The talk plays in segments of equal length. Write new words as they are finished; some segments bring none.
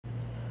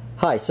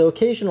Hi, so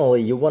occasionally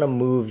you want to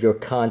move your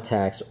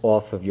contacts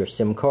off of your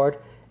SIM card,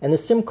 and the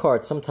SIM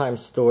card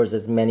sometimes stores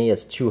as many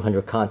as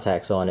 200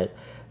 contacts on it.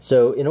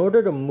 So in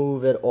order to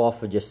move it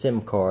off of your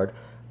SIM card,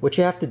 what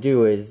you have to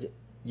do is,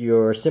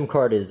 your SIM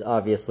card is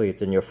obviously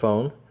it's in your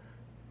phone,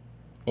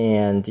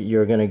 and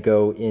you're going to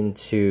go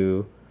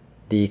into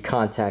the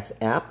Contacts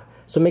app.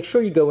 So make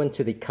sure you go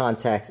into the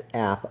Contacts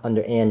app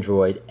under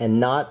Android and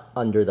not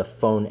under the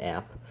phone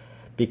app,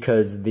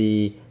 because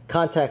the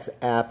Contacts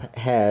app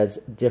has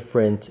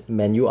different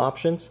menu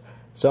options.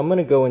 So I'm going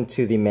to go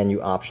into the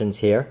menu options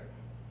here,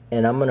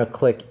 and I'm going to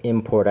click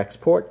Import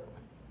Export.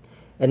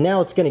 And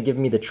now it's going to give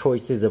me the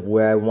choices of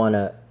where I want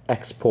to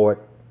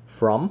export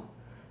from.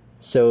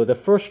 So the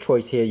first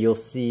choice here you'll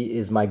see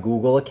is my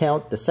Google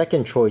account. The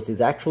second choice is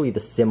actually the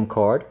SIM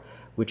card,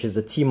 which is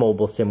a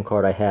T-Mobile SIM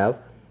card I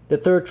have. The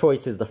third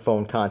choice is the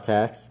phone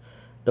contacts.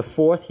 The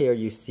fourth here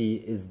you see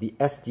is the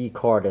SD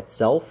card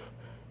itself,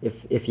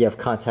 if you have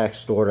contacts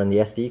stored on the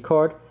SD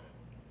card.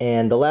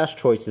 And the last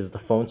choice is the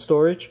phone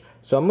storage.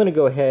 So I'm going to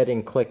go ahead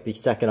and click the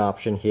second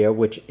option here,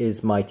 which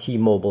is my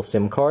T-Mobile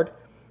SIM card.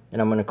 And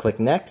I'm going to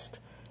click Next.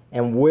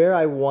 And where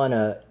I want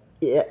to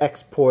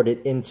export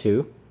it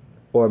into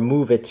or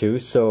move it to,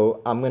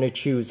 so I'm going to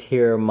choose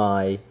here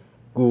my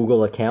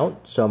Google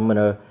account. So I'm going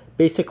to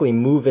basically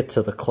move it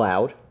to the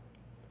cloud,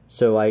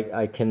 so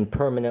I can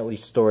permanently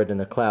store it in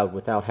the cloud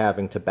without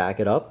having to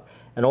back it up.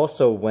 And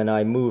also when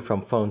I move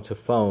from phone to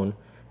phone,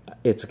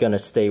 it's going to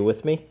stay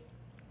with me.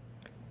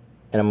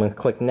 And I'm going to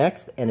click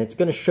Next, and it's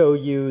going to show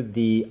you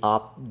the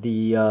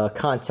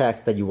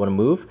contacts that you want to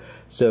move.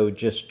 So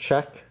just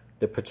check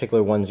the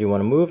particular ones you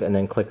want to move and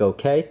then click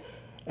OK.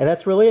 And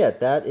that's really it.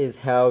 That is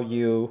how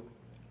you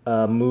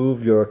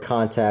move your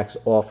contacts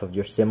off of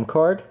your SIM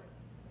card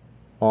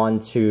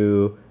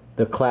onto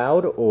the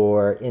cloud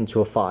or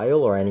into a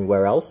file or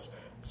anywhere else.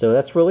 So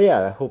that's really it.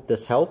 I hope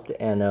this helped,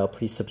 and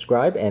please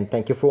subscribe, and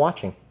thank you for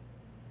watching.